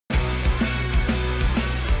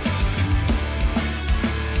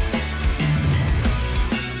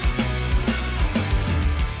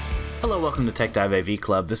welcome to Tech Dive AV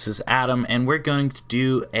Club. This is Adam, and we're going to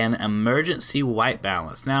do an emergency white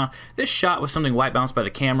balance. Now, this shot was something white balanced by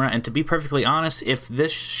the camera, and to be perfectly honest, if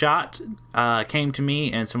this shot came to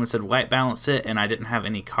me and someone said white balance it, and I didn't have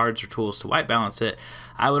any cards or tools to white balance it,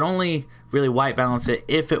 I would only really white balance it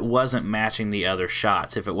if it wasn't matching the other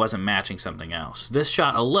shots, if it wasn't matching something else. This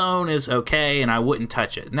shot alone is okay, and I wouldn't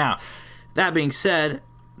touch it. Now, that being said,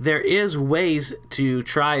 there is ways to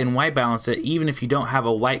try and white balance it even if you don't have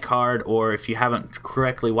a white card or if you haven't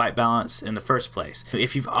correctly white balanced in the first place.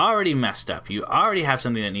 If you've already messed up, you already have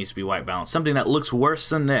something that needs to be white balanced, something that looks worse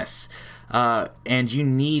than this, and you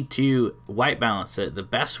need to white balance it, the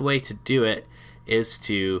best way to do it is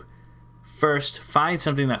to first find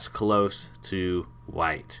something that's close to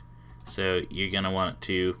white. So you're going to want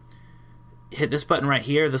to hit this button right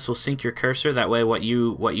here. This will sync your cursor. That way what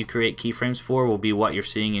you create keyframes for will be what you're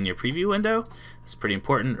seeing in your preview window. That's pretty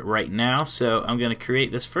important right now. So I'm going to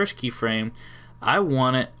create this first keyframe. I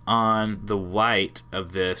want it on the white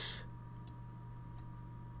of this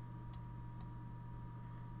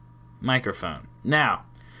microphone. Now,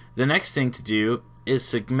 the next thing to do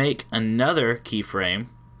is to make another keyframe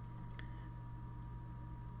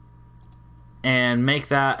and make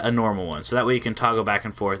that a normal one. So that way you can toggle back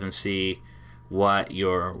and forth and see what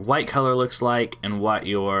your white color looks like and what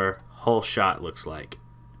your whole shot looks like.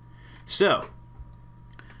 So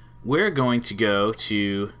we're going to go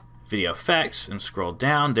to video effects and scroll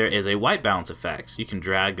down. There is a white balance effect. You can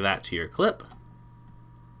drag that to your clip.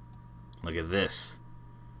 Look at this.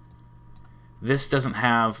 This doesn't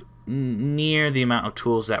have near the amount of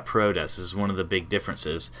tools that Pro does. This is one of the big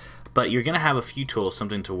differences, but you're gonna have a few tools,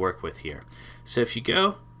 something to work with here. So if you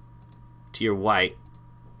go to your white,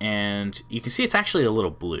 and you can see it's actually a little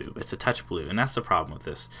blue. It's a touch blue, and that's the problem with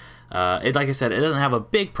this. Like I said, it doesn't have a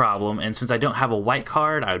big problem, and since I don't have a white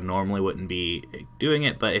card, I normally wouldn't be doing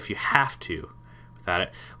it, but if you have to without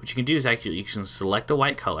it, what you can do is actually you can select a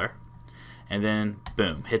white color, and then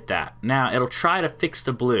boom, hit that. Now it'll try to fix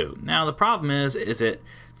the blue. Now the problem is it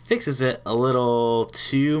fixes it a little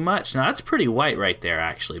too much. Now that's pretty white right there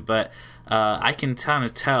actually, but I can kind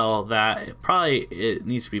of tell that it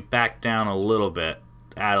needs to be back down a little bit.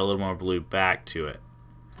 Add a little more blue back to it.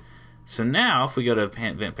 So now if we go to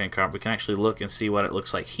Event Pan Card, we can actually look and see what it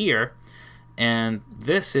looks like here, and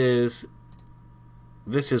this is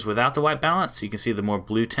without the white balance. So you can see the more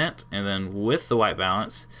blue tint, and then with the white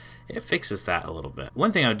balance it fixes that a little bit.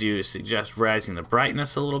 One thing I would do is suggest raising the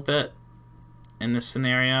brightness a little bit in this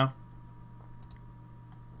scenario.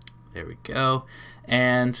 There we go,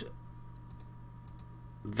 and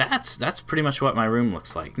that's pretty much what my room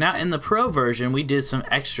looks like. Now in the Pro version we did some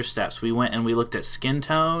extra steps. We went and we looked at skin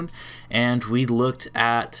tone, and we looked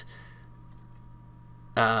at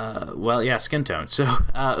skin tone, so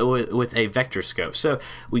with a vector scope. So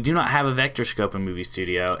we do not have a vector scope in Movie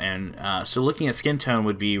Studio, and so looking at skin tone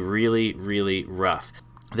would be really rough.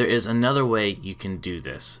 There is another way you can do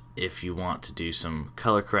this if you want to do some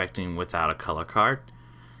color correcting without a color card.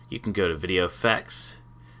 You can go to Video Effects,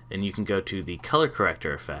 and you can go to the color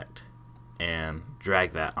corrector effect and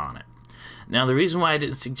drag that on it. Now the reason why I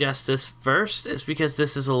didn't suggest this first is because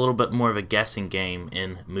this is a little bit more of a guessing game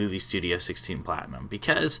in Movie Studio 16 Platinum,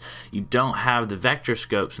 because you don't have the vector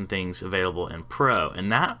scopes and things available in Pro,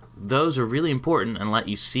 and those are really important and let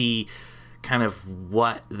you see kind of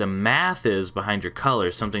what the math is behind your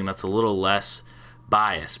colors, something that's a little less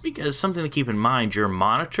biased. Because something to keep in mind, your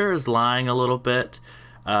monitor is lying a little bit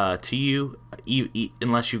to you,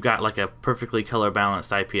 unless you've got like a perfectly color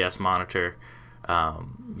balanced IPS monitor.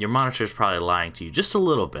 Your monitor is probably lying to you just a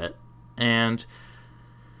little bit, and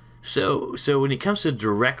so when it comes to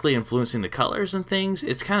directly influencing the colors and things,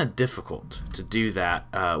 it's kind of difficult to do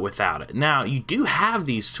that without it. Now you do have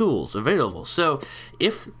these tools available, so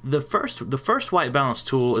if the first white balance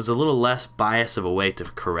tool is a little less biased of a way to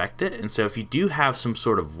correct it, and so if you do have some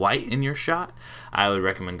sort of white in your shot, I would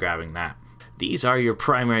recommend grabbing that. These are your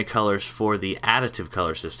primary colors for the additive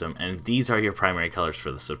color system, and these are your primary colors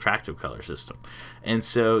for the subtractive color system. And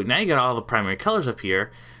so now you got all the primary colors up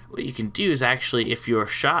here. What you can do is actually, if your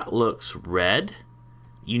shot looks red,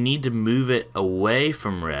 you need to move it away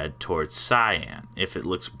from red towards cyan. If it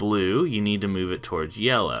looks blue, you need to move it towards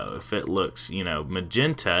yellow. If it looks,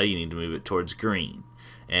 magenta, you need to move it towards green,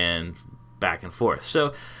 and back and forth.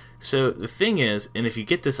 So the thing is, and if you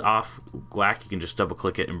get this off whack, you can just double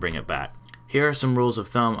click it and bring it back. Here are some rules of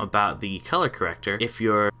thumb about the color corrector. If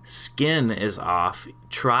your skin is off,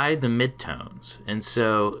 try the midtones. And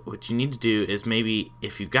so what you need to do is, maybe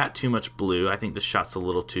if you've got too much blue, I think the shot's a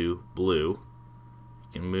little too blue,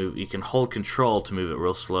 you can hold control to move it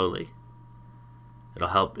real slowly. It'll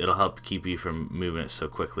help keep you from moving it so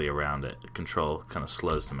quickly around it. Control kind of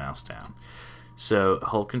slows the mouse down. So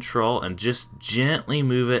hold Control and just gently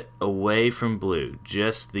move it away from blue,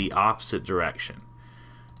 just the opposite direction.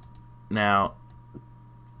 Now,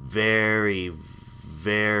 very,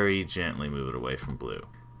 very gently move it away from blue.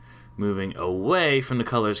 Moving away from the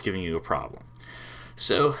colors giving you a problem.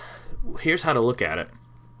 So here's how to look at it.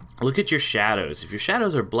 Look at your shadows. If your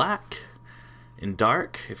shadows are black and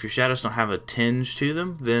dark, if your shadows don't have a tinge to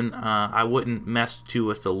them, then I wouldn't mess too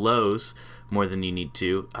with the lows more than you need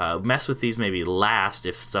to. Mess with these maybe last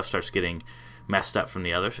if stuff starts getting messed up from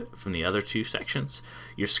the other two sections.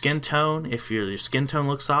 Your skin tone, if your skin tone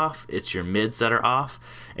looks off, it's your mids that are off,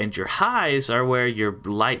 and your highs are where your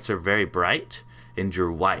lights are very bright, and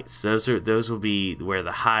your whites, those will be where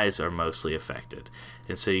the highs are mostly affected.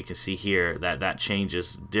 And so you can see here that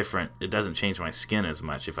changes different. It doesn't change my skin as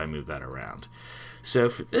much if I move that around. So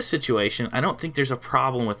for this situation, I don't think there's a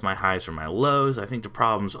problem with my highs or my lows. I think the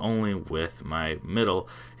problem's only with my middle,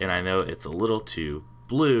 and I know it's a little too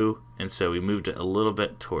blue, and so we moved it a little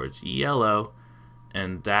bit towards yellow,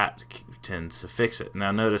 and that tends to fix it.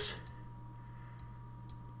 Now notice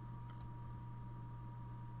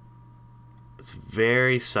it's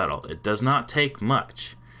very subtle. It does not take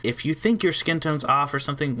much. If you think your skin tone's off or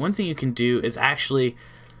something, one thing you can do is actually,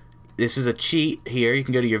 this is a cheat here, you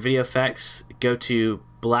can go to your video effects, go to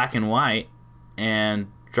black and white,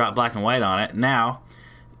 and drop black and white on it. Now,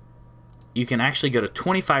 you can actually go to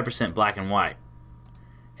 25% black and white.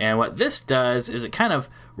 And what this does is it kind of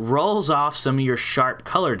rolls off some of your sharp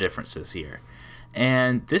color differences here.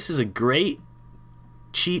 And this is a great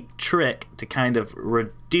cheap trick to kind of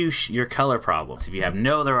reduce your color problems. If you have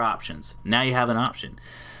no other options, now you have an option.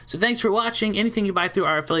 So thanks for watching. Anything you buy through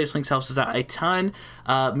our affiliates links helps us out a ton.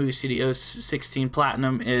 Movie Studio 16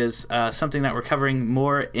 Platinum is something that we're covering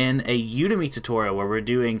more in a Udemy tutorial where we're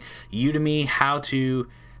doing Udemy how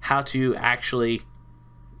to actually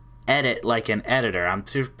edit like an editor. I'm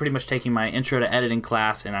pretty much taking my intro to editing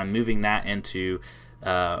class and I'm moving that into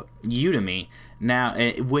Udemy. Now,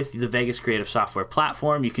 with the Vegas Creative Software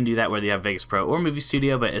platform, you can do that whether you have Vegas Pro or Movie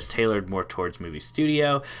Studio, but it's tailored more towards Movie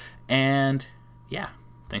Studio. And yeah,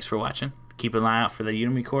 thanks for watching. Keep an eye out for the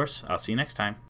Udemy course. I'll see you next time.